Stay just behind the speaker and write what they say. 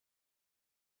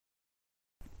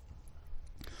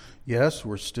Yes,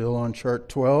 we're still on chart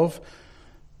 12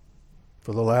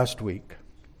 for the last week.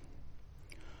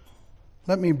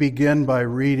 Let me begin by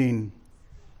reading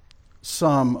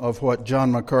some of what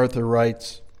John MacArthur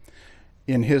writes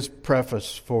in his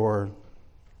preface for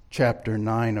chapter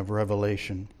 9 of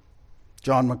Revelation.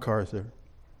 John MacArthur.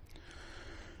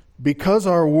 Because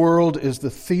our world is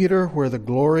the theater where the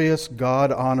glorious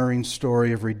God-honoring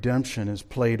story of redemption is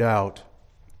played out,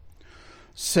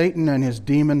 Satan and his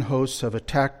demon hosts have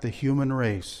attacked the human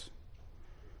race,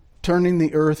 turning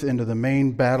the earth into the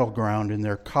main battleground in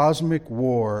their cosmic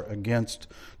war against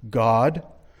God,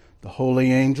 the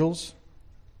holy angels,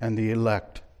 and the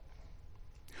elect.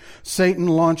 Satan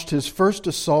launched his first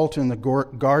assault in the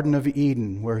Garden of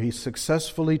Eden, where he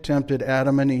successfully tempted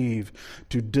Adam and Eve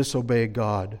to disobey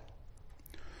God.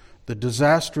 The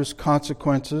disastrous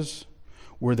consequences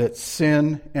were that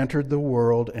sin entered the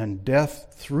world and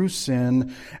death through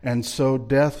sin, and so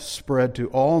death spread to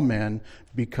all men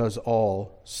because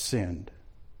all sinned.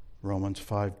 Romans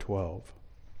 5:12.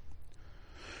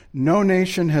 No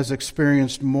nation has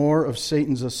experienced more of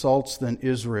Satan's assaults than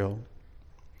Israel.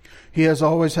 He has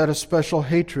always had a special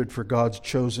hatred for God's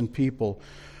chosen people,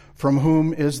 from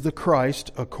whom is the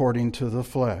Christ according to the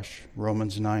flesh.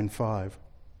 Romans 9:5.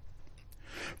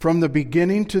 From the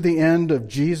beginning to the end of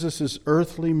Jesus'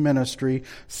 earthly ministry,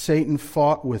 Satan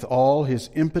fought with all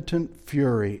his impotent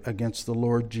fury against the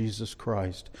Lord Jesus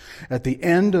Christ. At the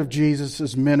end of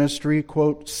Jesus' ministry,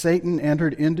 quote, Satan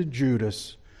entered into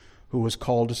Judas, who was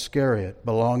called Iscariot,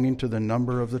 belonging to the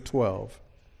number of the 12,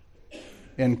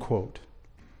 end quote.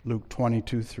 Luke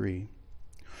 22:3,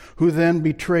 who then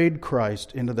betrayed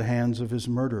Christ into the hands of his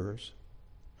murderers.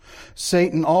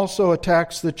 Satan also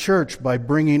attacks the church by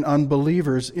bringing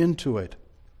unbelievers into it,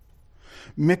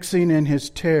 mixing in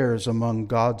his tares among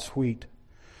God's wheat,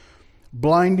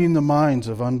 blinding the minds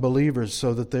of unbelievers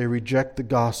so that they reject the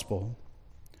gospel,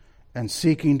 and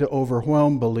seeking to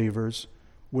overwhelm believers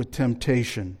with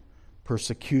temptation,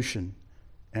 persecution,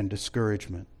 and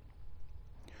discouragement.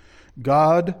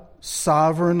 God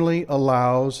sovereignly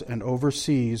allows and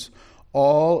oversees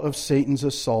all of Satan's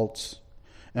assaults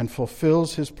and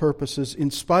fulfills his purposes in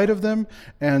spite of them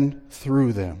and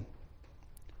through them.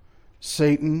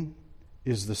 Satan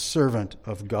is the servant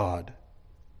of God.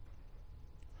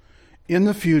 In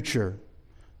the future,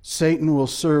 Satan will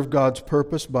serve God's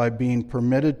purpose by being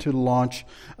permitted to launch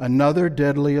another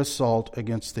deadly assault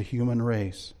against the human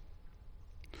race.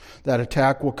 That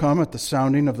attack will come at the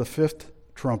sounding of the fifth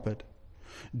trumpet,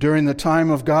 during the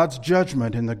time of God's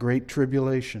judgment in the Great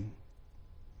Tribulation.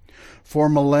 For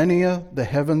millennia, the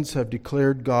heavens have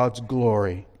declared God's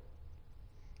glory,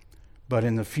 but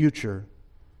in the future,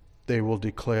 they will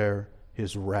declare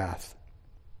his wrath.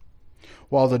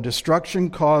 While the destruction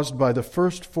caused by the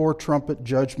first 4 trumpet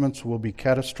judgments will be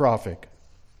catastrophic,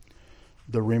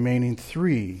 the remaining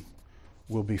 3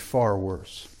 will be far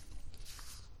worse.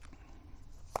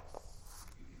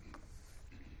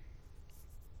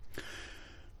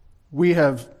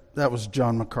 That was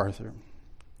John MacArthur.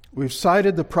 We've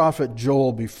cited the prophet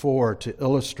Joel before to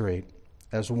illustrate,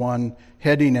 as one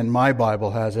heading in my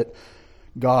Bible has it,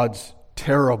 God's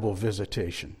terrible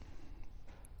visitation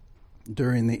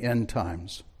during the end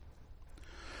times.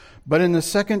 But in the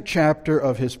second chapter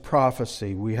of his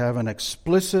prophecy, we have an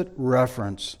explicit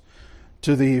reference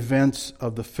to the events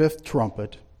of the fifth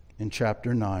trumpet in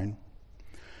chapter 9,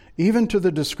 even to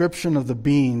the description of the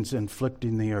beings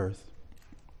inflicting the earth.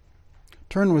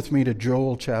 Turn with me to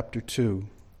Joel chapter 2.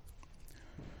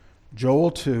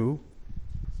 Joel 2.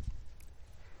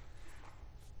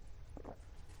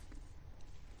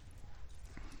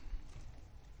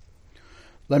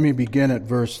 Let me begin at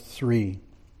verse 3.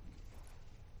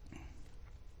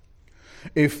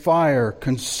 A fire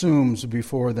consumes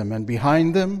before them, and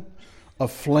behind them a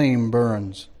flame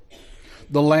burns.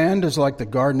 The land is like the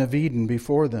Garden of Eden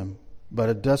before them, but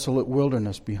a desolate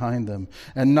wilderness behind them,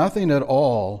 and nothing at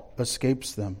all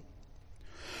escapes them.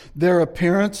 Their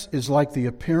appearance is like the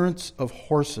appearance of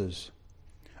horses,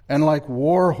 and like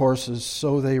war horses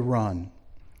so they run.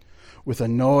 With a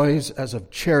noise as of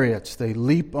chariots they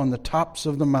leap on the tops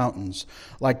of the mountains,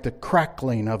 like the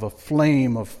crackling of a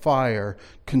flame of fire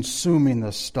consuming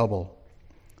the stubble,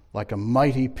 like a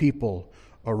mighty people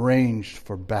arranged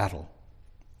for battle.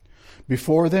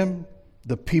 Before them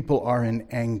the people are in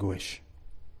anguish.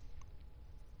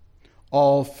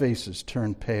 All faces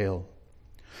turn pale.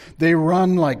 They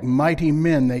run like mighty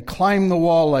men. They climb the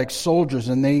wall like soldiers,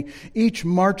 and they each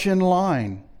march in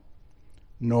line,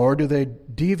 nor do they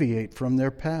deviate from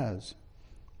their paths.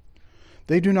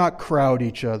 They do not crowd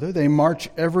each other. They march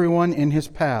everyone in his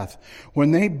path.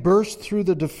 When they burst through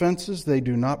the defenses, they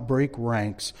do not break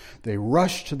ranks. They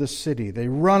rush to the city. They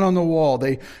run on the wall.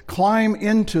 They climb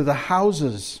into the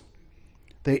houses.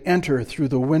 They enter through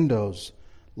the windows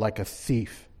like a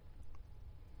thief.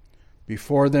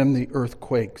 Before them the earth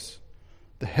quakes.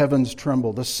 The heavens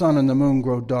tremble. The sun and the moon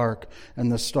grow dark, and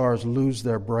the stars lose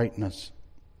their brightness.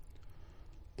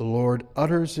 The Lord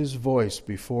utters his voice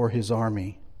before his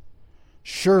army.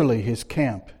 Surely his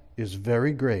camp is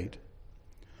very great,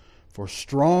 for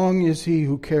strong is he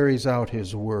who carries out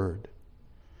his word.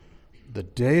 The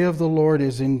day of the Lord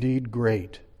is indeed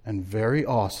great and very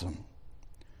awesome,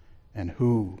 and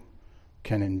who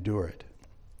can endure it?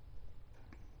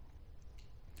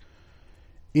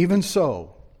 Even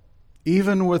so,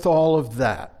 even with all of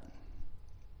that,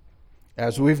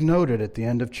 as we've noted at the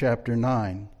end of chapter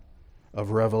 9,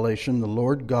 of Revelation, the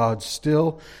Lord God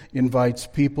still invites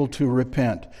people to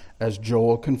repent, as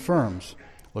Joel confirms.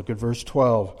 Look at verse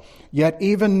 12. Yet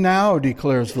even now,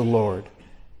 declares the Lord,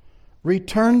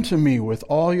 return to me with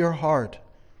all your heart,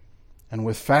 and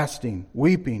with fasting,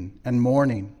 weeping, and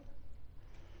mourning.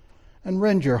 And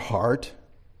rend your heart,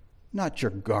 not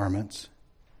your garments.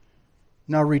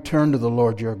 Now return to the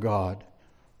Lord your God,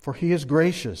 for he is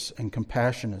gracious and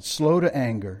compassionate, slow to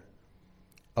anger,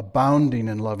 abounding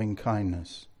in loving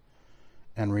kindness,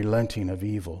 and relenting of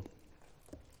evil.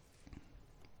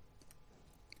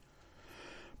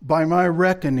 By my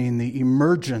reckoning, the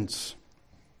emergence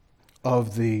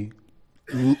of the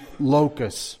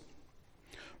locusts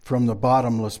from the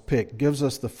bottomless pit gives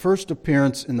us the first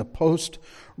appearance in the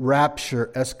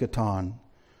post-rapture eschaton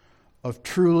of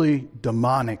truly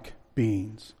demonic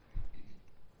beings.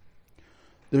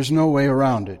 There's no way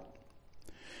around it.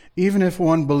 Even if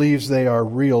one believes they are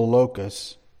real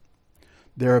locusts,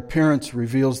 their appearance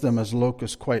reveals them as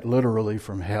locusts quite literally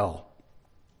from hell.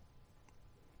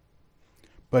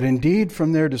 But indeed,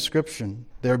 from their description,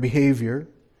 their behavior,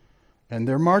 and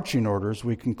their marching orders,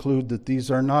 we conclude that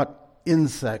these are not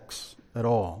insects at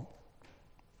all.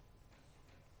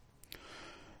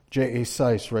 J.A.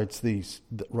 Seiss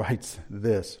writes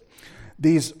this.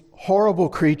 These horrible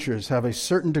creatures have a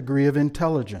certain degree of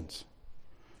intelligence.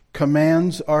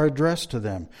 Commands are addressed to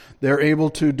them. They're able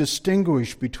to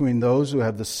distinguish between those who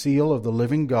have the seal of the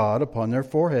living God upon their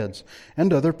foreheads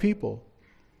and other people.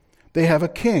 They have a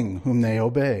king whom they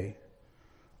obey.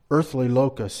 Earthly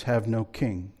locusts have no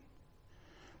king,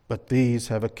 but these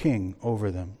have a king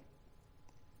over them.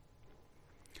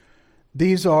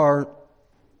 These are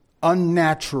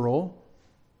unnatural,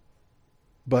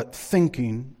 but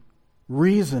thinking,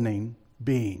 reasoning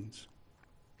beings.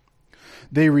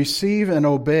 They receive and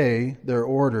obey their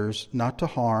orders not to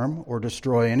harm or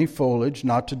destroy any foliage,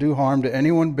 not to do harm to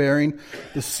anyone bearing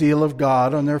the seal of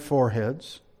God on their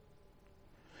foreheads,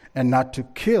 and not to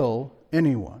kill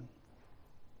anyone.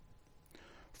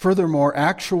 Furthermore,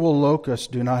 actual locusts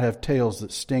do not have tails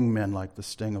that sting men like the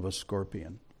sting of a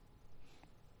scorpion.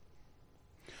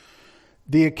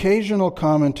 The occasional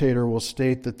commentator will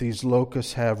state that these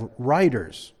locusts have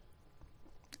riders.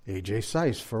 A.J.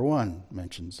 Seiss, for one,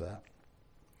 mentions that.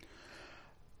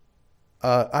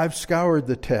 I've scoured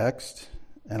the text,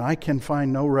 and I can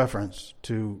find no reference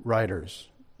to riders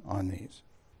on these.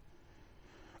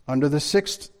 Under the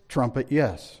sixth trumpet,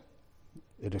 yes,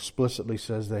 it explicitly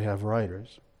says they have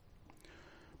riders,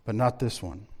 but not this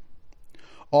one.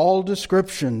 All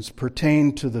descriptions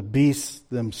pertain to the beasts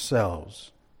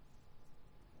themselves,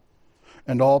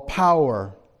 and all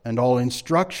power and all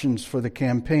instructions for the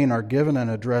campaign are given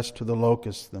and addressed to the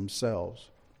locusts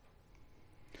themselves,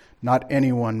 not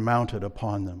anyone mounted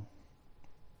upon them.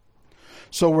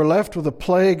 So we're left with a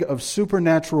plague of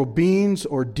supernatural beings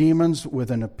or demons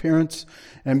with an appearance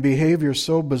and behavior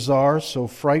so bizarre, so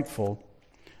frightful,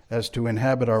 as to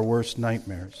inhabit our worst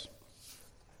nightmares.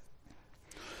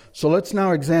 So let's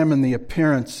now examine the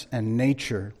appearance and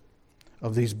nature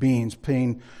of these beings,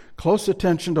 paying close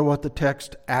attention to what the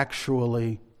text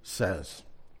actually says.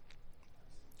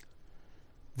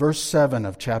 Verse 7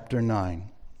 of chapter 9.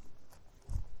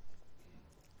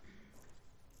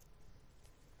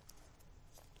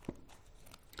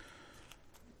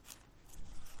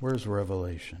 Where's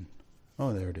Revelation?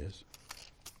 Oh, there it is.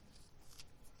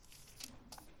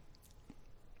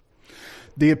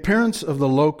 The appearance of the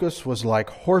locusts was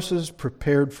like horses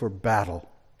prepared for battle,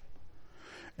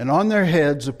 and on their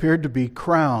heads appeared to be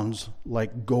crowns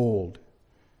like gold,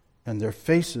 and their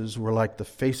faces were like the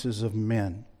faces of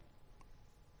men.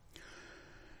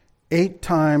 8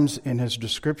 times in his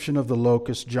description of the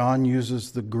locust, John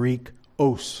uses the Greek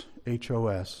os,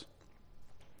 H-O-S,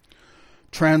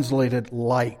 translated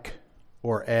like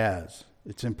or as,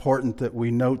 It's important that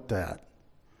we note that.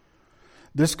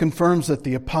 This confirms that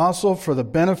the apostle, for the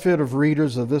benefit of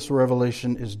readers of this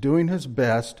revelation, is doing his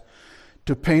best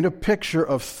to paint a picture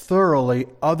of thoroughly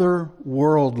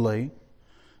otherworldly,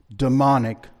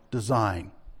 demonic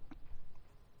design.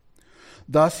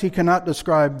 Thus, he cannot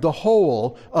describe the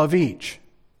whole of each,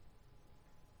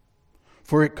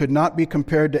 for it could not be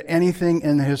compared to anything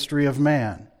in the history of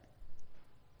man.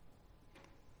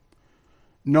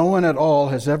 No one at all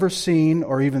has ever seen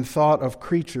or even thought of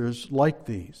creatures like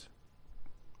these.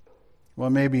 Well,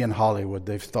 maybe in Hollywood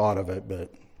they've thought of it,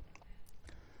 but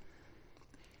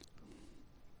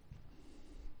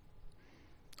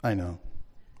I know.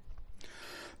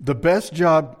 The best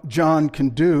job John can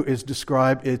do is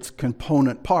describe its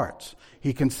component parts.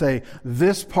 He can say,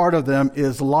 this part of them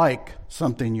is like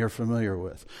something you're familiar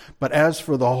with. But as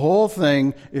for the whole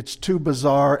thing, it's too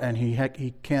bizarre and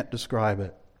he can't describe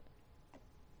it.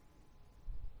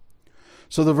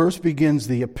 So the verse begins,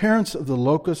 the appearance of the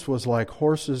locust was like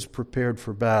horses prepared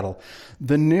for battle.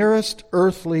 The nearest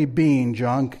earthly being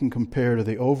John can compare to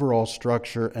the overall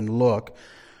structure and look,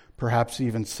 perhaps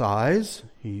even size,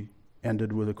 he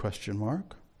ended with a question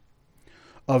mark,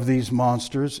 of these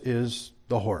monsters is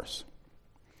the horse.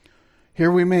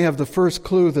 Here we may have the first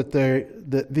clue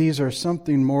that these are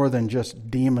something more than just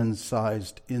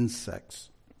demon-sized insects.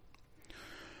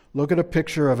 Look at a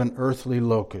picture of an earthly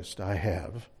locust I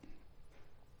have.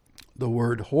 The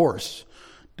word horse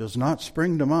does not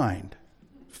spring to mind.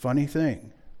 Funny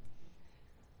thing.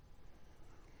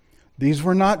 These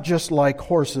were not just like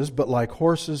horses, but like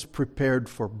horses prepared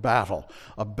for battle.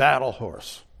 A battle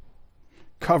horse,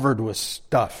 covered with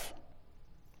stuff.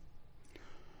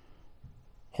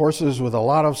 Horses with a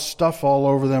lot of stuff all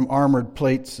over them, armored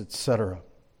plates, etc.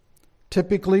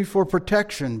 Typically for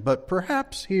protection, but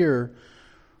perhaps here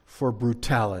for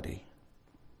brutality.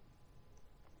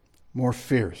 More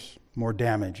fierce, more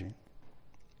damaging.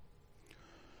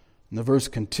 And the verse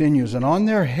continues, and on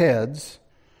their heads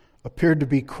appeared to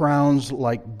be crowns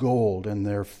like gold, and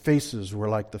their faces were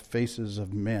like the faces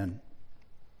of men.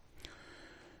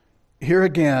 Here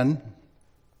again,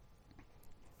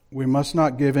 we must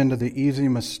not give in to the easy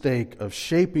mistake of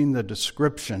shaping the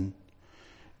description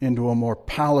into a more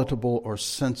palatable or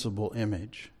sensible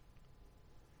image.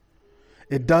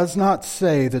 It does not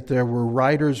say that there were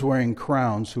riders wearing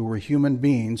crowns who were human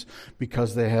beings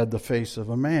because they had the face of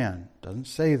a man. It doesn't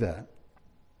say that.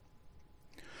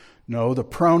 No, the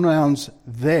pronouns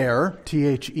there,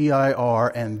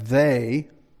 T-H-E-I-R, and they,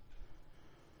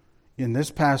 in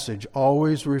this passage,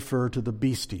 always refer to the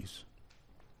beasties.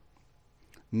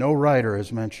 No rider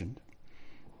is mentioned.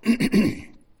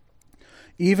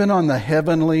 Even on the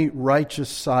heavenly righteous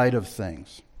side of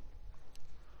things.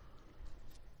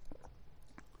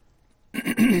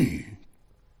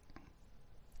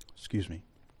 Excuse me.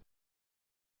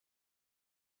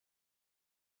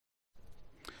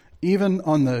 Even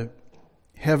on the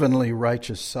heavenly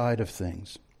righteous side of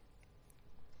things,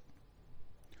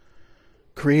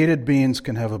 created beings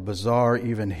can have a bizarre,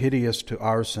 even hideous to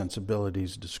our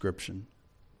sensibilities description.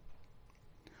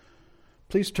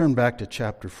 Please turn back to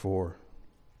chapter 4.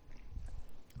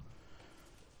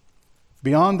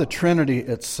 Beyond the Trinity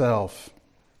itself,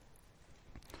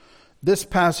 this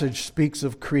passage speaks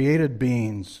of created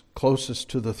beings closest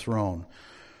to the throne.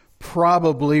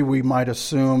 Probably, we might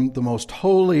assume, the most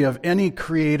holy of any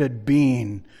created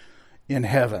being in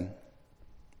heaven.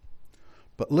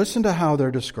 But listen to how they're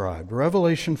described.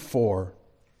 Revelation 4,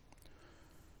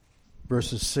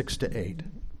 verses 6 to 8.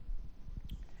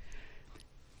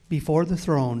 Before the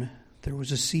throne there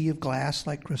was a sea of glass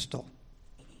like crystal.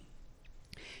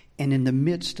 And in the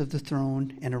midst of the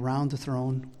throne and around the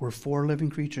throne were 4 living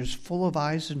creatures full of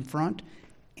eyes in front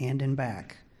and in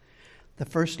back. The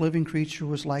first living creature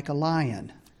was like a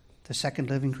lion, the second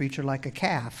living creature like a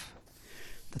calf.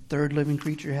 The third living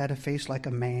creature had a face like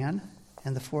a man,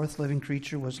 and the fourth living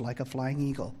creature was like a flying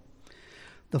eagle.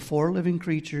 The 4 living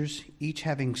creatures, each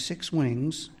having 6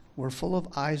 wings, were full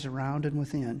of eyes around and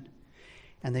within,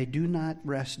 and they do not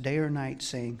rest day or night,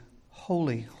 saying,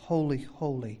 Holy, holy,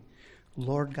 holy,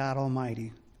 Lord God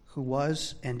Almighty, who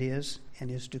was and is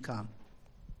to come.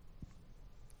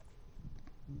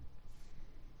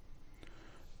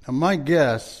 Now, my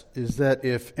guess is that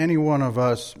if any one of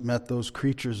us met those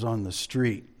creatures on the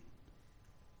street,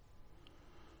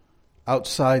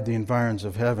 outside the environs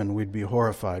of heaven, we'd be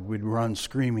horrified. We'd run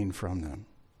screaming from them.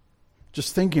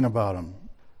 Just thinking about them.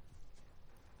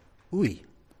 Ooh.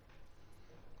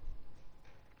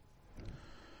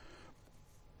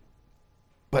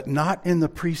 But not in the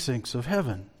precincts of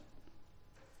heaven.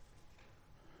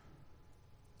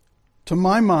 To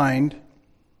my mind,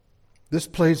 This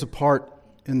plays a part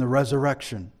in the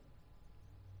resurrection,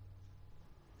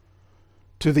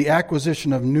 to the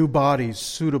acquisition of new bodies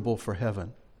suitable for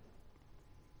heaven.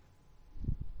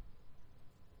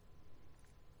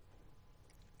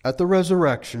 At the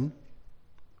resurrection,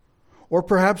 or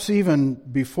perhaps even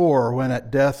before, when at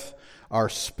death our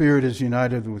spirit is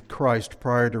united with Christ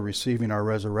prior to receiving our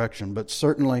resurrection, but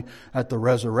certainly at the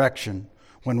resurrection,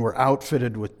 when we're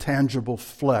outfitted with tangible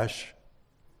flesh,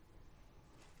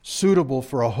 suitable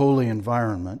for a holy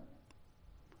environment,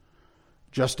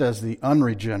 just as the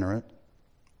unregenerate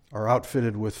are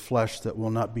outfitted with flesh that will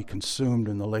not be consumed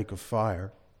in the lake of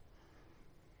fire.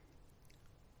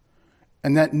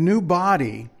 And that new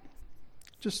body,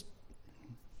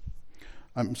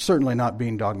 I'm certainly not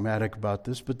being dogmatic about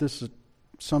this, but this is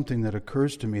something that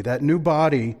occurs to me. That new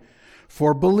body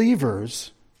for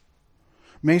believers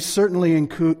may certainly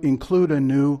include a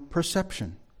new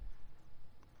perception.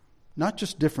 Not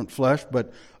just different flesh,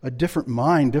 but a different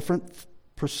mind, different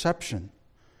perception,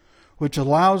 which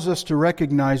allows us to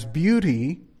recognize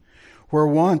beauty where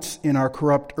once in our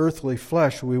corrupt earthly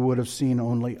flesh we would have seen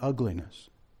only ugliness.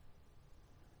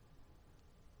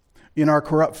 In our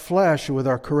corrupt flesh, with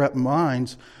our corrupt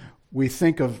minds, we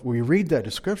read that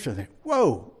description and think,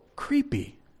 whoa,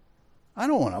 creepy. I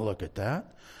don't want to look at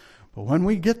that. But when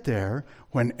we get there,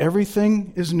 when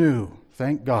everything is new,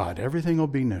 thank God, everything will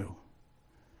be new.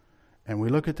 And we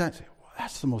look at that and say, well,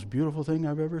 that's the most beautiful thing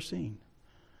I've ever seen.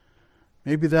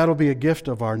 Maybe that'll be a gift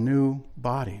of our new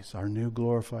bodies, our new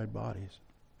glorified bodies.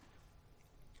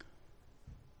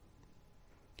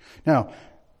 Now,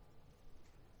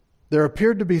 there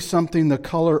appeared to be something the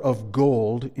color of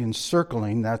gold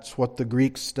encircling. That's what the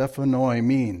Greek stephanoi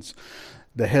means.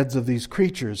 The heads of these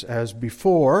creatures, as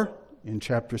before, in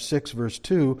chapter 6, verse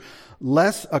 2,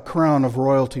 less a crown of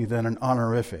royalty than an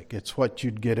honorific. It's what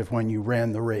you'd get when you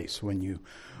ran the race. When you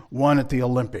won at the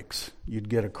Olympics, you'd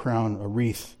get a crown, a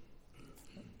wreath.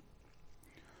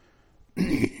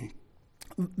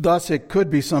 Thus, it could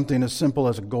be something as simple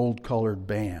as a gold-colored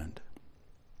band.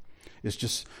 It's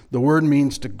just, the word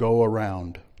means to go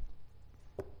around.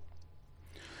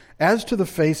 As to the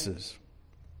faces,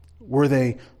 were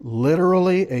they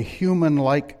literally a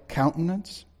human-like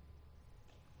countenance?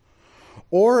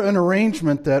 Or an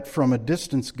arrangement that from a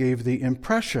distance gave the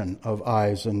impression of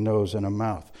eyes and nose and a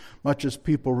mouth, much as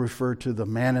people refer to the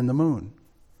man in the moon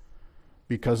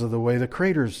because of the way the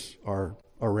craters are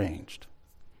arranged?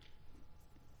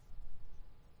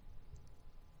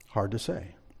 Hard to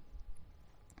say.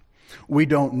 We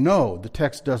don't know. The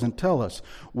text doesn't tell us.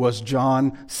 Was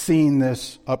John seeing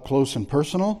this up close and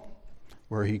personal,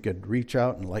 where he could reach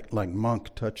out and like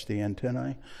Monk touch the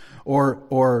antennae?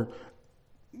 Or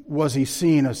was he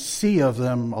seeing a sea of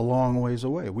them a long ways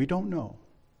away? We don't know.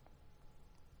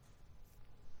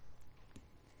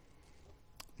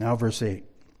 Now verse 8.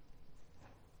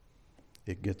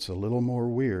 It gets a little more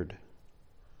weird.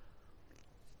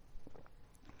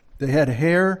 They had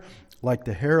hair like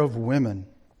the hair of women,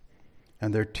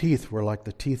 and their teeth were like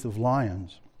the teeth of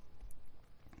lions.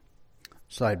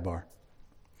 Sidebar.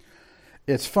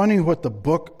 It's funny what the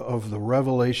book of the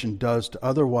Revelation does to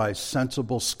otherwise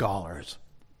sensible scholars.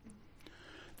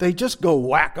 They just go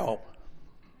wacko.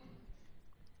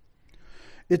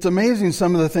 It's amazing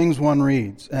some of the things one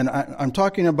reads. And I'm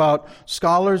talking about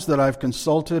scholars that I've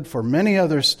consulted for many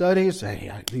other studies.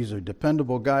 Hey, these are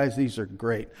dependable guys. These are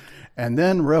great. And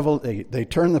then they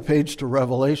turn the page to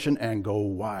Revelation and go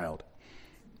wild.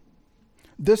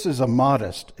 This is a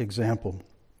modest example.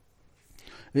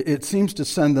 It seems to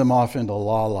send them off into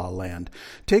la-la land.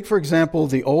 Take, for example,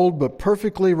 the old but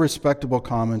perfectly respectable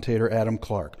commentator Adam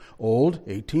Clarke, old,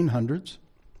 1800s,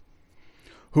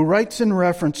 who writes in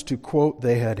reference to, quote,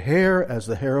 they had hair as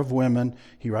the hair of women.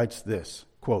 He writes this,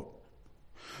 quote,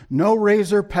 no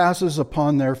razor passes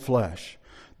upon their flesh,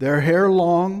 their hair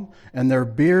long and their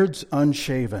beards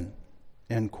unshaven,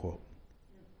 end quote.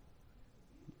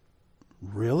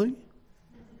 Really?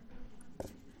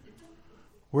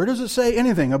 Where does it say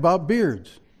anything about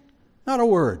beards? Not a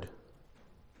word.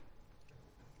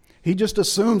 He just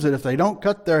assumes that if they don't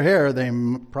cut their hair, they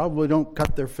probably don't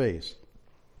cut their face.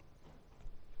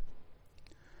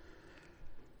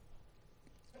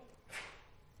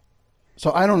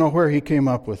 So I don't know where he came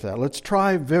up with that. Let's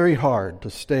try very hard to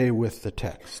stay with the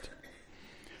text.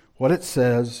 What it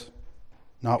says,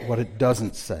 not what it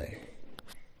doesn't say.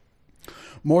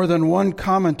 More than one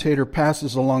commentator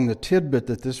passes along the tidbit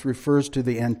that this refers to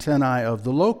the antennae of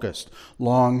the locust,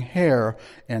 long hair,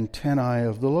 antennae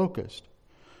of the locust.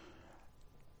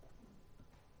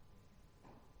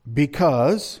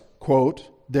 Because, quote,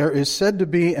 there is said to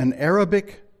be an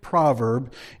Arabic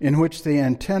proverb in which the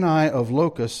antennae of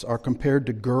locusts are compared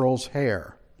to girls'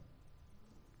 hair?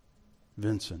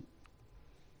 Vincent.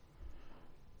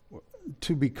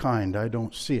 To be kind, I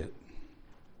don't see it.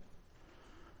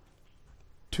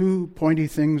 Two pointy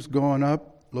things going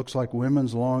up, looks like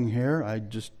women's long hair.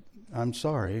 I'm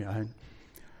sorry.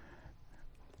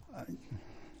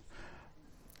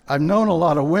 I've known a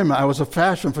lot of women. I was a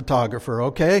fashion photographer,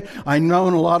 okay? I've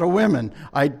known a lot of women.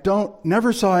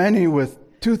 Never saw any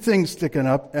with two things sticking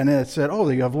up and it said, oh,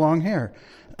 you have long hair.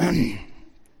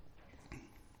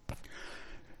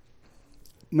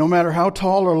 No matter how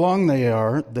tall or long they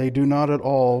are, they do not at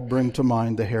all bring to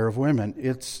mind the hair of women.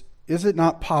 Is it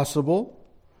not possible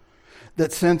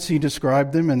that since he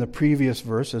described them in the previous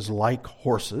verse as like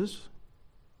horses,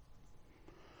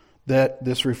 that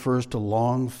this refers to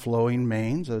long flowing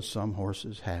manes as some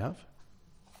horses have?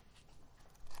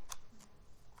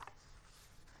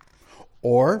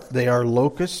 Or they are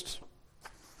locusts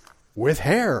with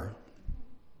hair.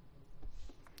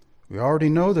 We already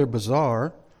know they're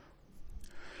bizarre.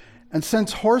 And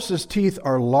since horses' teeth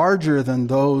are larger than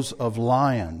those of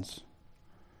lions,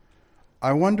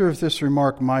 I wonder if this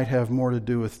remark might have more to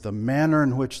do with the manner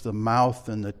in which the mouth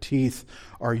and the teeth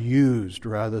are used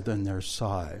rather than their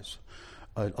size.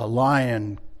 A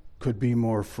lion could be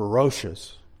more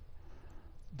ferocious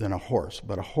than a horse,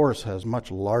 but a horse has much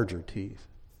larger teeth.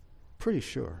 Pretty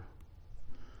sure.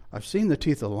 I've seen the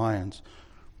teeth of lions,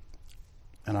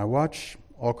 and I watch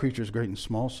All Creatures Great and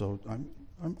Small, so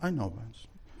I know it's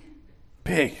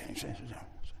big.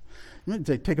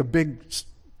 They take a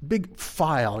big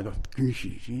file and go,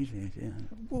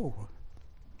 whoa.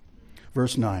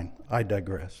 Verse 9, I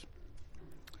digress.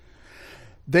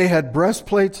 They had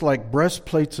breastplates like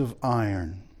breastplates of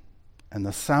iron, and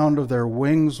the sound of their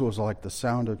wings was like the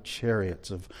sound of chariots,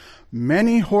 of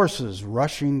many horses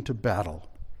rushing to battle.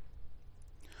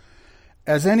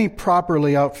 As any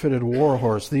properly outfitted war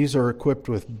horse, these are equipped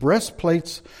with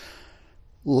breastplates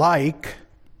like,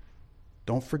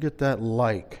 don't forget that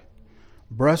like,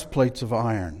 breastplates of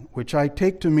iron, which I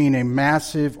take to mean a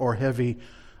massive or heavy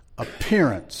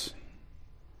appearance.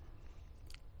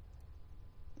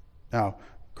 Now,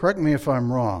 correct me if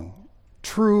I'm wrong.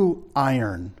 True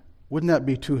iron, wouldn't that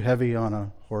be too heavy on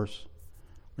a horse?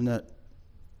 Wouldn't that,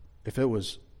 if it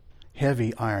was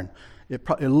heavy iron,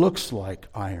 it looks like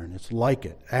iron. It's like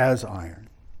it, as iron.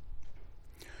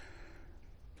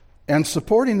 And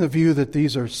supporting the view that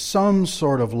these are some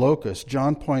sort of locusts,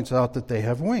 John points out that they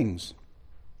have wings.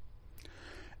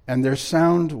 And their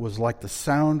sound was like the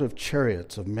sound of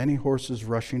chariots, of many horses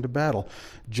rushing to battle.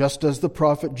 Just as the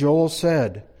prophet Joel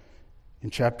said in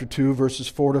chapter 2, verses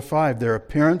 4 to 5, their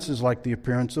appearance is like the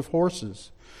appearance of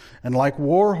horses. And like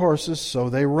war horses, so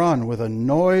they run with a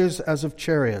noise as of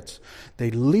chariots.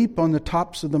 They leap on the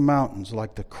tops of the mountains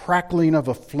like the crackling of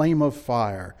a flame of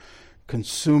fire,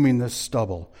 consuming the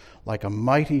stubble, like a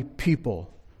mighty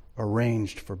people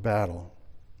arranged for battle.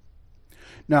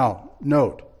 Now,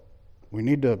 note, we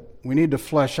need to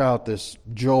flesh out this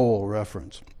Joel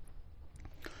reference.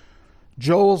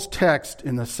 Joel's text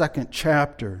in the 2nd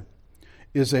chapter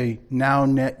is a now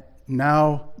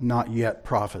not yet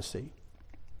prophecy.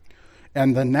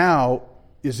 And the now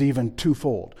is even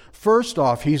twofold. First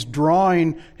off, he's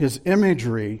drawing his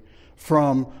imagery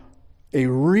from a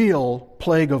real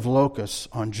plague of locusts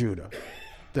on Judah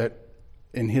that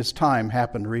in his time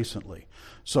happened recently.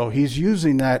 So he's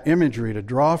using that imagery to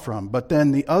draw from. But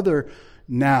then the other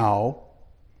now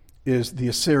is the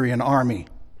Assyrian army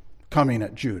coming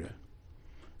at Judah.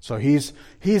 So he's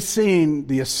seeing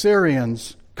the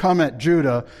Assyrians come at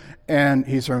Judah, and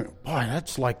he's saying, boy,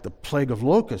 that's like the plague of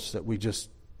locusts that we just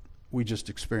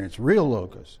experienced, real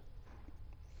locusts.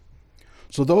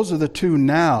 So those are the two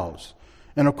nows.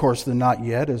 And of course, the not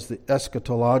yet is the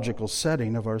eschatological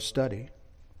setting of our study.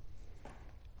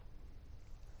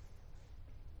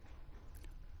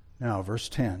 Now, verse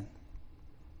 10.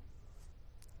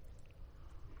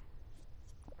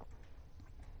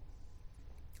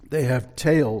 They have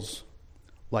tails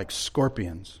like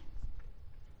scorpions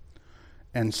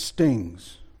and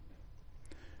stings,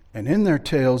 and in their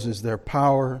tails is their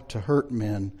power to hurt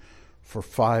men for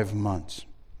 5 months.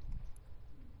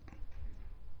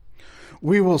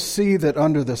 We will see that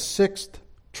under the 6th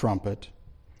trumpet,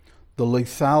 the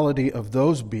lethality of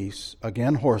those beasts,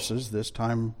 again horses, this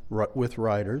time with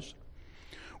riders,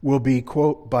 will be,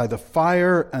 quote, by the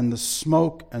fire and the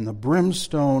smoke and the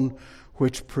brimstone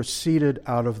which proceeded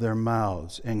out of their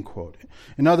mouths, end quote.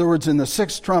 In other words, in the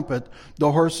 6th trumpet,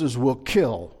 the horses will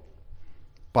kill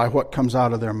by what comes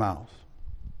out of their mouth.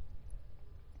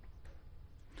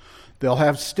 They'll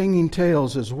have stinging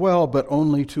tails as well, but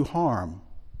only to harm.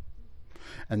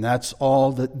 And that's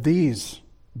all that these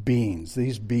beings,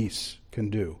 these beasts, can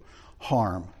do: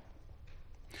 harm.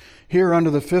 Here, under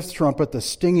the fifth trumpet, the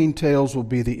stinging tails will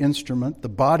be the instrument, the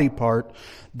body part,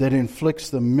 that inflicts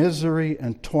the misery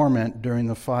and torment during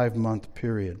the 5-month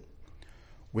period,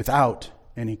 without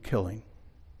any killing.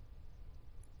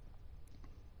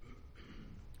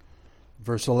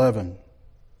 Verse 11.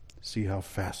 See how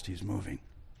fast he's moving.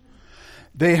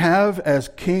 They have as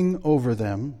king over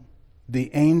them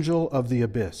the angel of the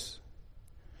abyss.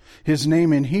 His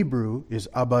name in Hebrew is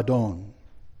Abaddon.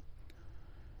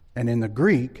 And in the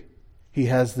Greek, he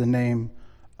has the name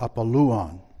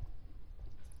Apollyon.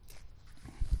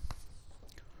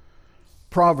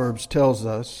 Proverbs tells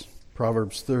us,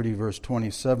 Proverbs 30, verse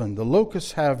 27, the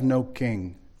locusts have no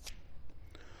king,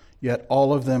 yet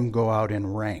all of them go out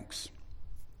in ranks.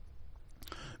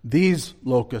 These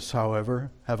locusts,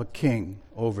 however, have a king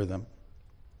over them.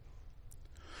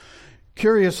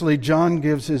 Curiously, John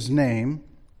gives his name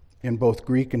in both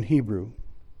Greek and Hebrew,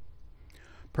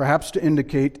 perhaps to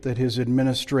indicate that his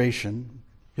administration,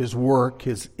 his work,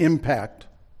 his impact,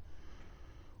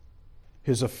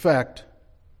 his effect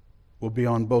will be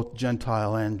on both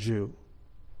Gentile and Jew.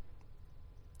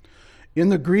 In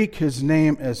the Greek, his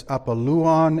name is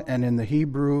Apollyon, and in the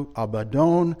Hebrew,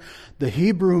 Abaddon. The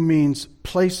Hebrew means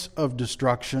place of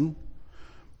destruction,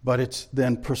 but it's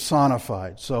then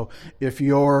personified. So if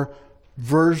your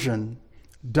version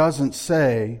doesn't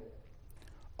say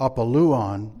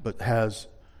Apollyon, but has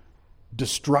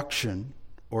destruction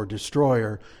or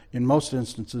destroyer, in most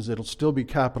instances it'll still be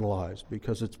capitalized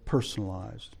because it's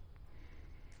personalized.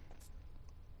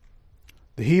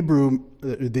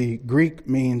 The Greek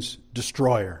means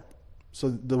destroyer. So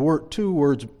the two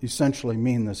words essentially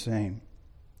mean the same.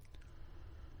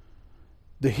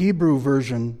 The Hebrew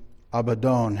version,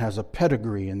 Abaddon, has a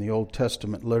pedigree in the Old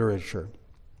Testament literature.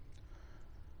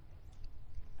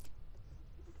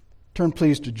 Turn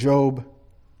please to Job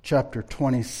chapter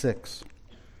 26.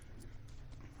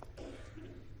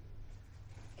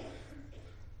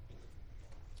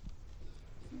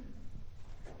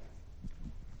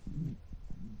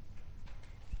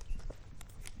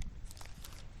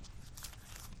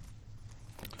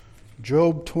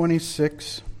 Job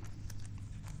 26.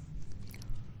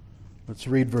 Let's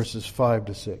read verses 5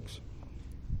 to 6.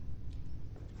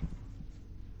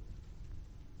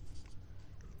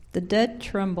 The dead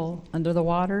tremble under the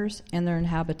waters and their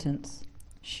inhabitants.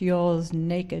 Sheol is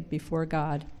naked before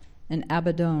God, and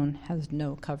Abaddon has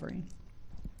no covering.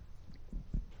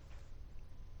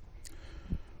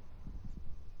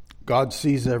 God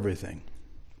sees everything,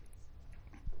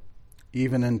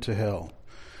 even into hell.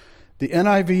 The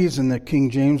NIVs and the King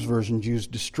James versions use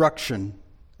destruction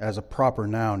as a proper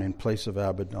noun in place of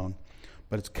Abaddon,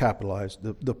 but it's capitalized.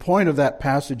 The point of that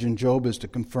passage in Job is to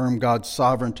confirm God's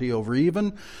sovereignty over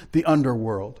even the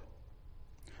underworld.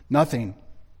 Nothing,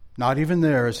 not even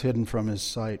there, is hidden from his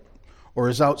sight or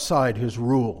is outside his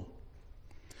rule.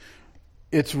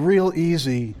 It's real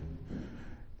easy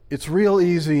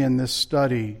in this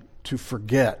study to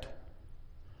forget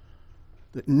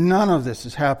that none of this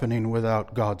is happening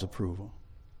without God's approval.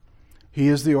 He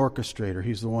is the orchestrator.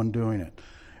 He's the one doing it.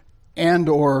 And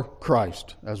or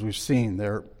Christ, as we've seen.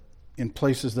 They're in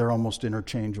places they're almost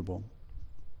interchangeable.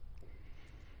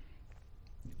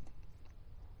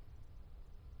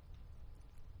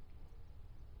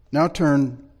 Now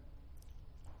turn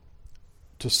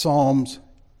to Psalm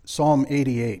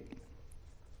 88.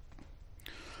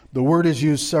 The word is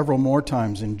used several more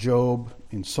times in Job,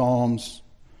 in Psalms,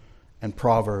 and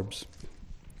Proverbs.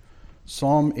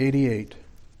 Psalm 88,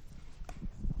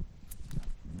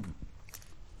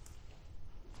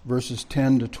 verses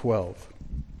 10 to 12.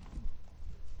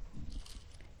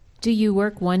 Do you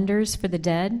work wonders for the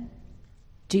dead?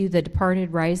 Do the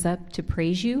departed rise up to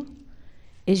praise you?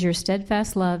 Is your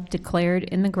steadfast love declared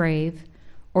in the grave,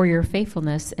 or your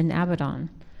faithfulness in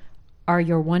Abaddon? Are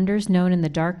your wonders known in the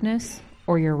darkness,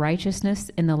 or your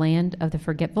righteousness in the land of the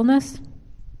forgetfulness?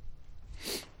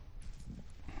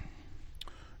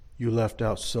 You left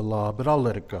out Salah, but I'll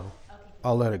let it go. Okay.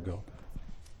 I'll let it go.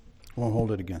 I won't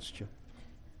hold it against you.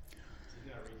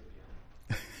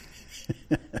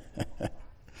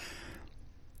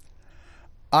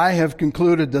 I have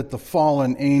concluded that the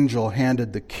fallen angel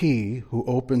handed the key, who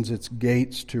opens its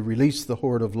gates to release the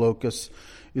horde of locusts,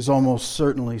 is almost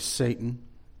certainly Satan,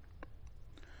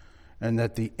 and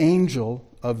that the angel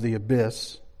of the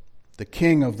abyss, the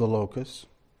king of the locusts,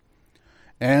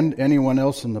 and anyone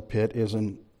else in the pit is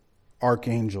an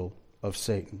archangel of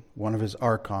Satan, one of his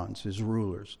archons, his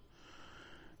rulers.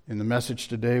 In the message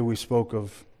today, we spoke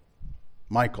of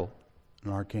Michael,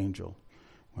 an archangel.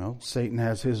 Well, Satan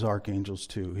has his archangels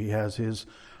too. He has his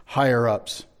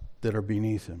higher-ups that are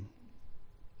beneath him.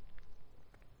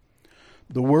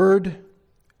 The word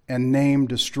and name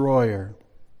destroyer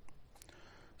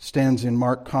stands in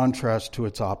marked contrast to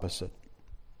its opposite,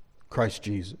 Christ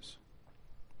Jesus,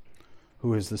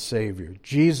 who is the Savior.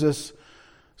 Jesus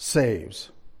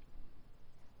saves.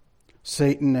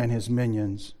 Satan and his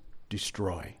minions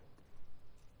destroy.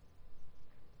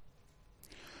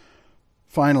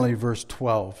 Finally, verse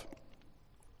 12.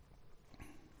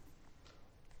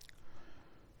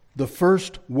 The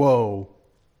first woe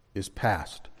is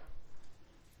past.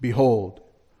 Behold,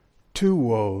 2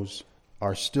 woes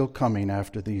are still coming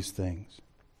after these things.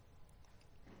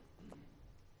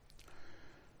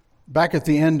 Back at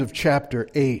the end of chapter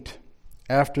 8,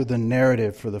 after the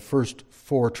narrative for the first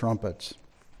 4 trumpets,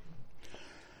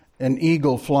 an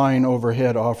eagle flying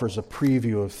overhead offers a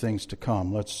preview of things to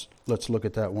come. Let's look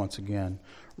at that once again.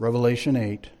 Revelation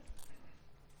 8,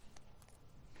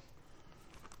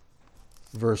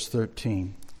 verse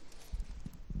 13.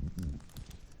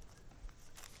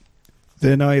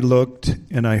 Then I looked,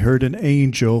 and I heard an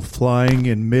angel flying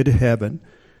in mid-heaven,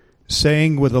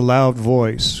 saying with a loud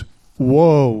voice,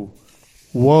 Woe,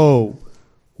 woe,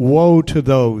 woe to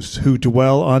those who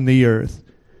dwell on the earth,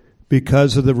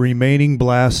 because of the remaining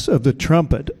blasts of the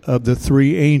trumpet of the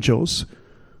 3 angels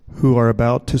who are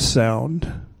about to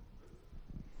sound.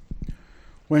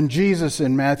 When Jesus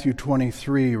in Matthew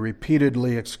 23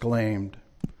 repeatedly exclaimed,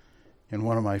 in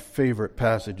one of my favorite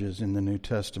passages in the New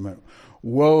Testament,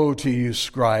 Woe to you,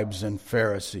 scribes and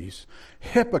Pharisees,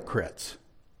 hypocrites!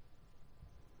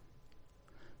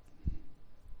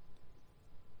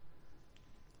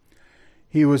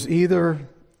 He was either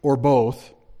or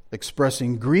both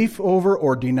expressing grief over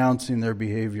or denouncing their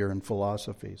behavior and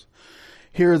philosophies.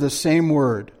 Here the same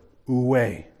word,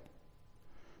 oué,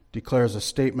 declares a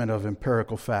statement of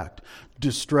empirical fact.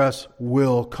 Distress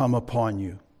will come upon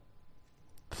you.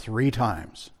 3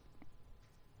 times.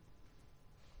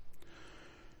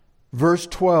 Verse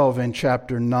 12 in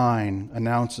chapter 9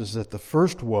 announces that the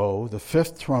first woe, the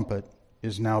 5th trumpet,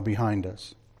 is now behind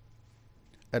us.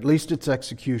 At least its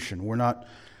execution. We're not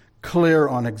clear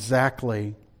on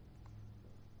exactly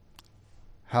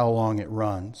how long it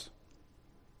runs.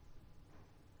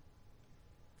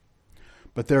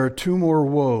 But there are 2 more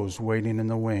woes waiting in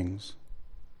the wings.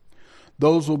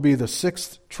 Those will be the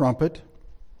 6th trumpet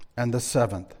and the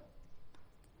 7th.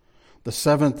 The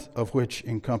 7th of which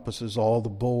encompasses all the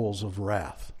bowls of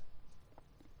wrath.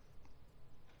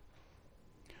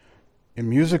 In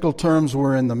musical terms,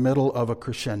 we're in the middle of a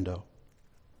crescendo.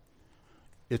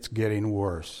 It's getting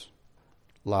worse,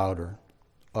 louder,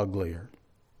 uglier.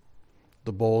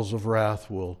 The bowls of wrath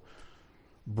will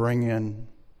bring in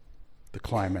the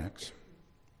climax.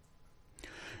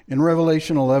 In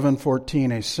Revelation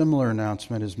 11:14, a similar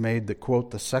announcement is made that,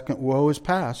 quote, the 2nd woe is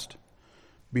past.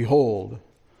 Behold,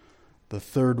 the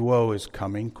 3rd woe is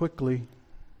coming quickly.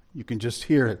 You can just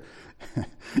hear it.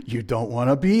 You don't want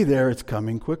to be there. It's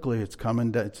coming quickly. It's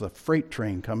coming. It's a freight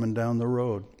train coming down the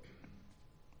road.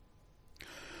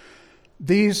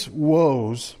 These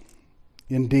woes,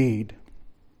 indeed,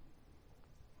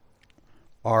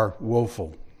 are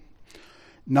woeful.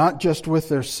 Not just with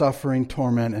their suffering,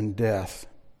 torment, and death,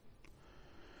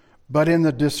 but in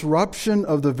the disruption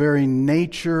of the very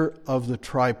nature of the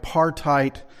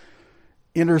tripartite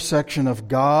intersection of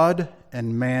God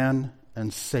and man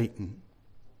and Satan.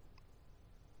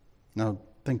 Now,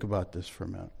 think about this for a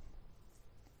minute.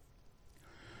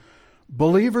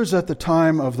 Believers at the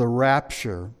time of the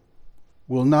rapture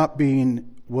will not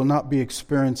be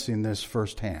experiencing this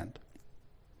firsthand.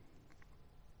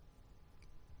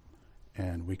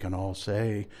 And we can all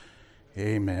say,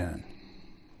 Amen.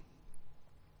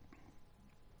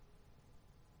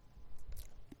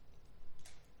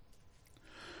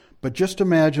 But just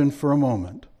imagine for a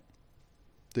moment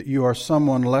that you are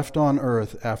someone left on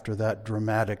earth after that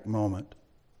dramatic moment.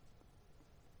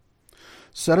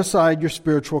 Set aside your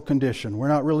spiritual condition. We're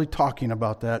not really talking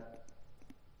about that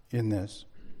in this.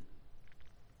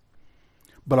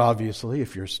 But obviously,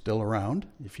 if you're still around,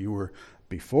 if you were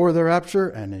before the rapture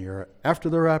and you're after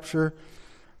the rapture,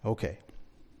 okay.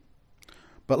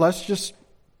 But let's just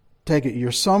take it.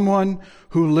 You're someone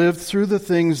who lived through the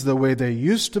things the way they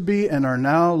used to be and are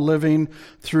now living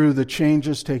through the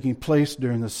changes taking place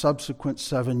during the subsequent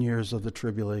 7 years of the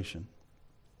tribulation.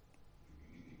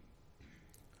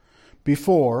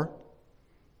 Before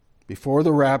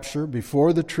the rapture,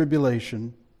 before the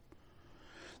tribulation,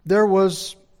 there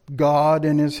was God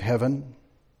in his heaven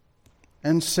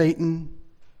and Satan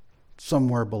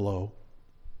somewhere below,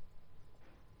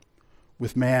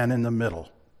 with man in the middle.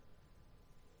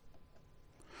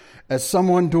 As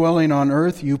someone dwelling on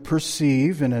earth, you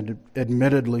perceive, in an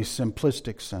admittedly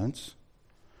simplistic sense,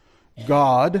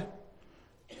 God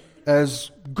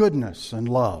as goodness and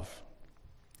love.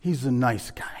 He's a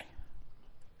nice guy.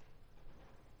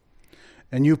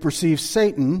 And you perceive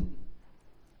Satan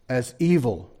as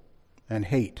evil and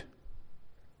hate.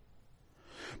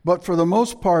 But for the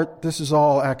most part, this is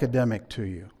all academic to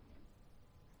you.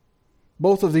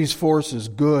 Both of these forces,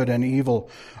 good and evil,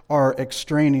 are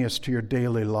extraneous to your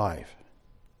daily life,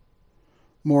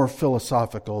 more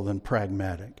philosophical than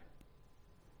pragmatic,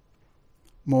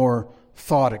 more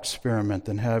thought experiment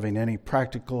than having any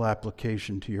practical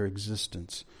application to your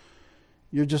existence.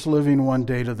 You're just living one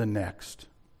day to the next.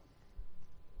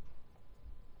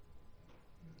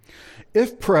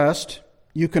 If pressed,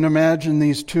 you can imagine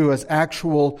these two as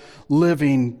actual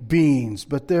living beings,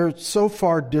 but they're so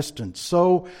far distant,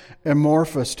 so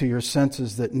amorphous to your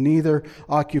senses that neither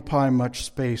occupy much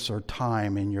space or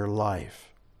time in your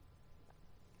life.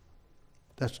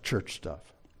 That's church stuff.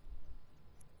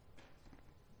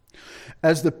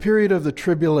 As the period of the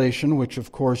tribulation, which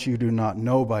of course you do not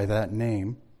know by that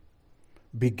name,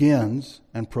 begins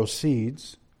and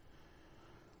proceeds,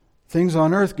 things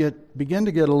on earth begin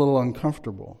to get a little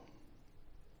uncomfortable.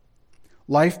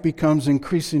 Life becomes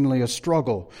increasingly a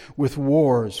struggle with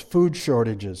wars, food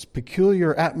shortages,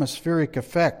 peculiar atmospheric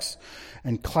effects,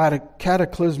 and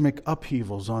cataclysmic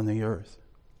upheavals on the earth.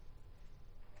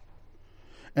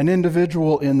 An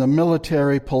individual in the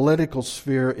military political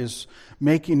sphere is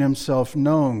making himself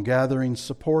known, gathering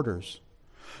supporters.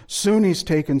 Soon he's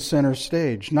taken center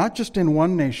stage, not just in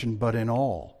one nation, but in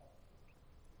all.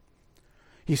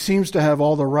 He seems to have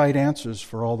all the right answers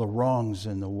for all the wrongs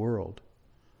in the world.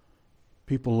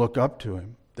 People look up to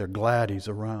him. They're glad he's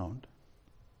around.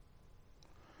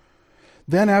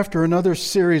 Then, after another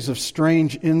series of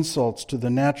strange insults to the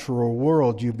natural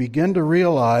world, you begin to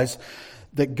realize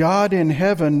that God in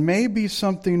heaven may be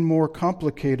something more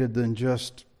complicated than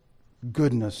just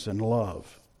goodness and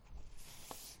love.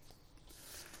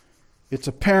 It's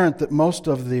apparent that most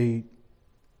of the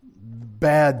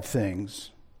bad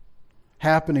things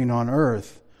happening on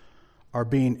earth are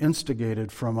being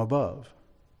instigated from above,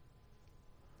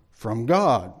 from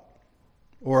God,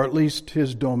 or at least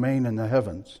His domain in the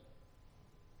heavens.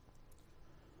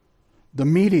 The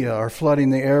media are flooding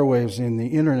the airwaves and the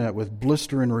internet with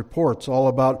blistering reports all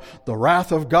about the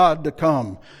wrath of God to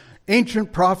come,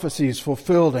 ancient prophecies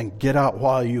fulfilled, and get out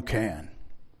while you can.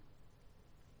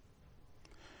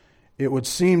 It would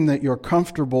seem that your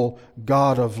comfortable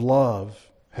God of love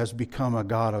has become a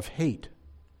God of hate.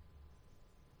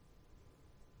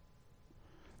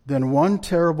 Then one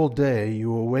terrible day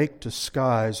you awake to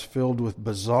skies filled with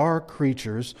bizarre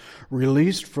creatures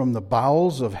released from the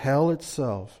bowels of hell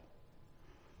itself.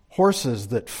 Horses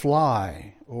that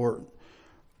fly, or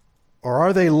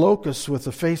are they locusts with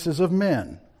the faces of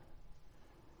men?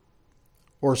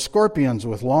 Or scorpions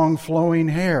with long flowing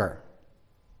hair?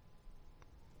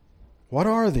 What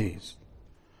are these?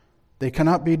 They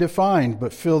cannot be defined,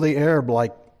 but fill the air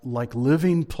like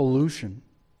living pollution.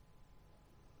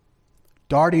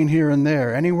 Darting here and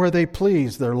there, anywhere they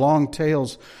please, their long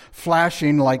tails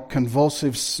flashing like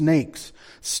convulsive snakes,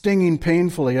 stinging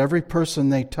painfully every person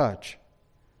they touch.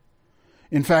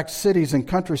 In fact, cities and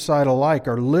countryside alike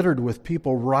are littered with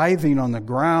people writhing on the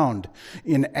ground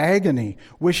in agony,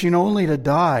 wishing only to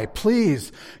die.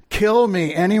 Please, kill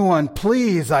me, anyone,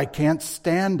 please, I can't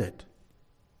stand it.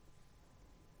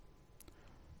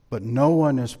 But no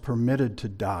one is permitted to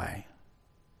die.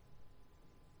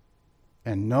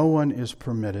 And no one is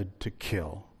permitted to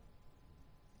kill.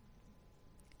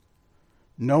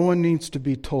 No one needs to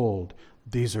be told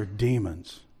these are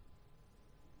demons,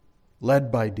 led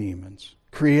by demons,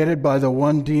 created by the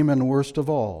one demon worst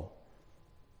of all,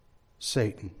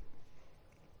 Satan.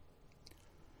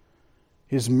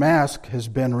 His mask has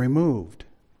been removed,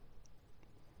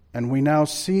 and we now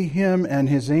see him and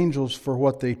his angels for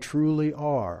what they truly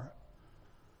are,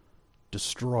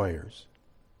 destroyers.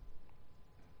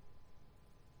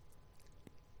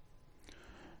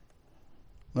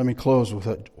 Let me close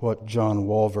with what John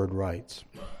Walvoord writes.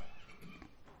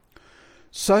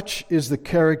 Such is the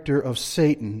character of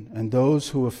Satan and those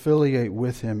who affiliate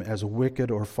with him as wicked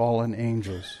or fallen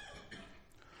angels.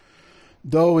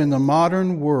 Though in the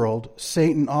modern world,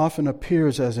 Satan often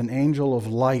appears as an angel of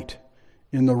light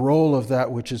in the role of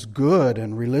that which is good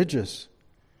and religious,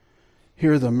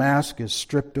 here the mask is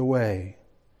stripped away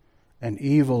and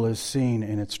evil is seen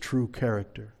in its true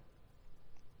character.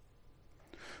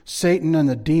 Satan and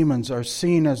the demons are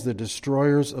seen as the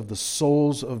destroyers of the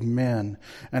souls of men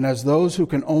and as those who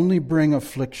can only bring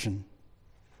affliction.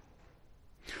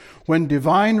 When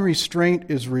divine restraint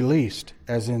is released,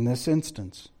 as in this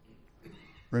instance,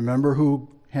 remember who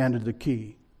handed the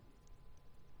key.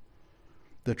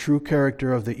 The true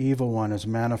character of the evil one is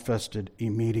manifested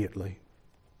immediately.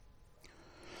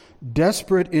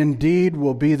 Desperate indeed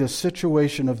will be the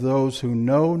situation of those who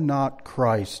know not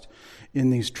Christ in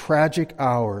these tragic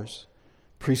hours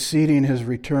preceding his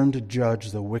return to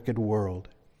judge the wicked world.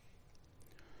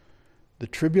 The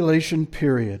tribulation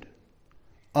period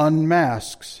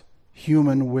unmasks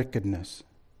human wickedness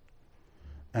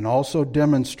and also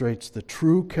demonstrates the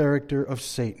true character of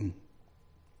Satan.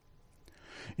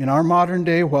 In our modern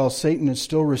day, while Satan is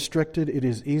still restricted, it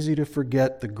is easy to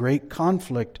forget the great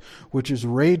conflict which is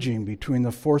raging between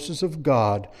the forces of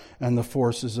God and the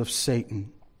forces of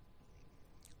Satan.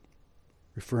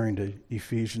 Referring to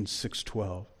Ephesians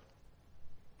 6:12.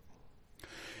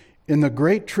 In the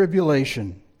great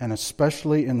tribulation, and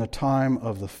especially in the time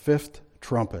of the fifth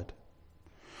trumpet,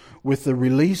 with the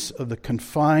release of the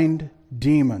confined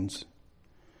demons,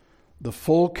 the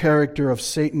full character of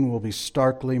Satan will be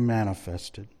starkly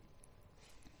manifested.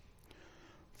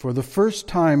 For the first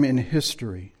time in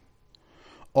history,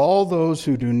 all those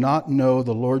who do not know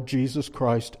the Lord Jesus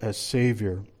Christ as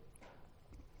Savior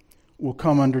will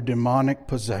come under demonic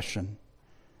possession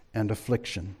and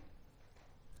affliction.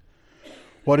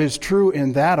 What is true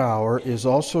in that hour is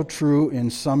also true in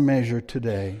some measure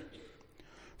today,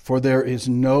 for there is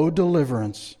no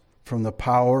deliverance from the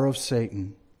power of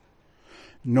Satan,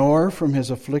 nor from his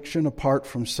affliction apart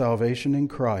from salvation in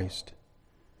Christ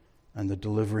and the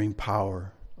delivering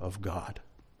power of God.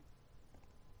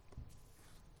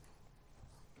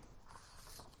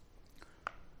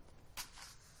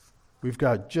 We've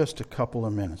got just a couple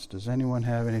of minutes. Does anyone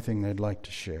have anything they'd like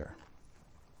to share?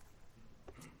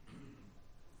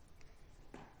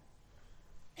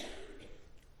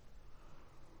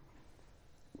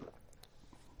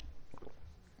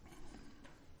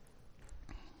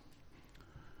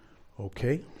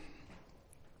 Okay.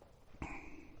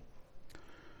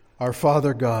 Our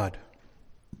Father God,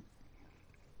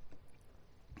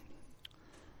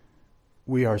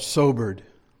 we are sobered.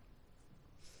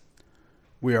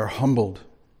 We are humbled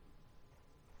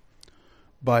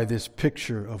by this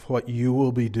picture of what you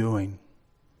will be doing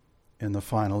in the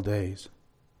final days.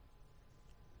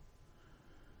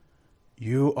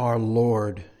 You are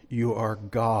Lord. You are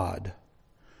God.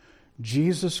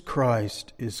 Jesus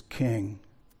Christ is King.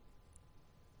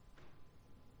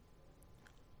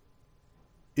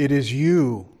 It is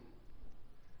you,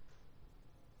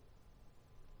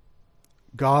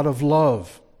 God of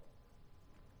love,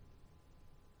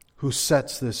 who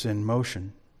sets this in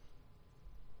motion.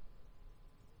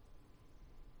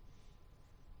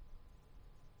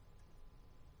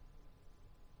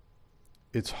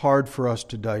 It's hard for us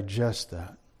to digest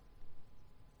that.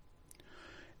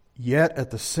 Yet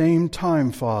at the same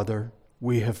time, Father,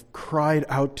 we have cried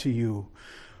out to you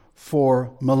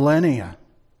for millennia.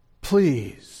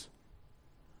 Please,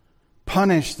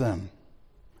 punish them.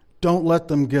 Don't let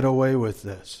them get away with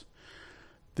this.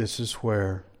 This is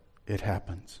where it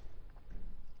happens.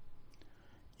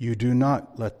 You do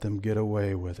not let them get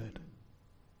away with it.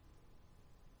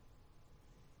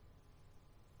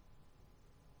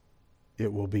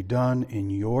 It will be done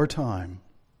in your time,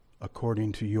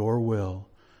 according to your will,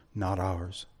 not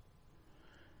ours.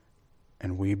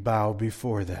 And we bow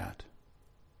before that.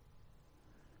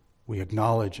 We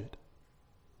acknowledge it.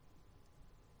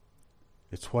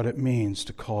 It's what it means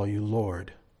to call you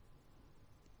Lord.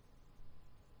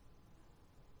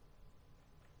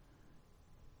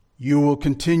 You will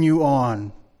continue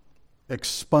on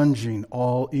expunging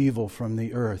all evil from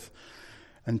the earth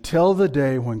until the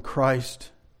day when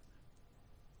Christ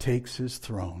takes his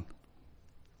throne.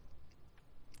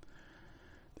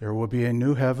 There will be a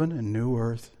new heaven and new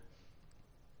earth,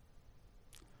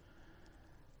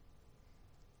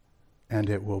 and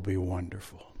it will be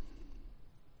wonderful.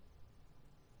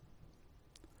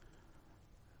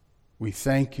 We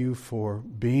thank you for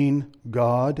being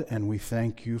God, and we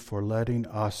thank you for letting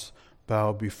us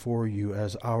bow before you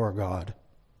as our God.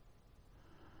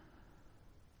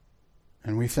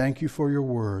 And we thank you for your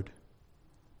word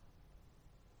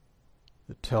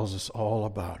that tells us all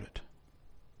about it.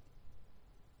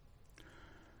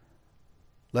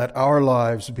 Let our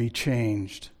lives be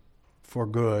changed for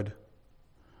good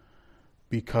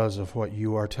because of what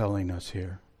you are telling us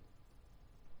here.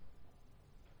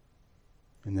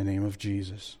 In the name of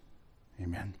Jesus,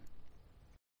 amen.